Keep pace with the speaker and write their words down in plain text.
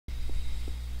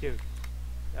Dude.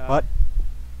 What?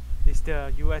 Is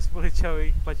the U.S.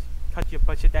 military but cut your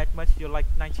budget that much? You're like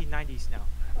 1990s now.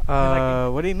 You're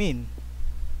like What do you mean?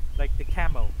 like the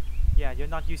camo. Yeah, you're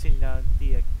not using the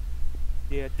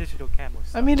digital camo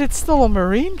stuff. I mean, it's still a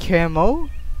marine camo.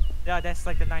 Yeah, that's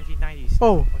like the 1990s.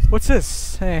 Oh, what's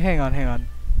this? Hey, hang on, hang on.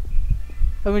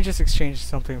 Let me just exchange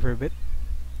something for a bit.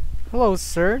 Hello,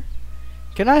 sir.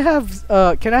 Can I have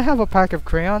a pack of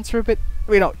crayons for a bit?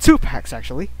 Wait, no, 2 packs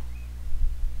actually.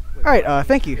 Wait, All right, what?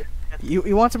 thank you.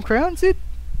 You want some crayons, dude?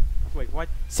 Wait, what?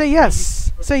 Say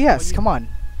yes. you- Say yes. you- Come on.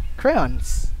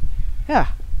 Crayons. Yeah.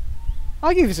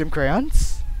 I'll give you some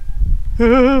crayons.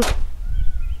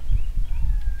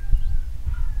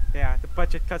 Yeah, the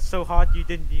budget cut so hard you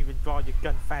didn't even draw your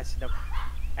gun fast enough,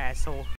 asshole.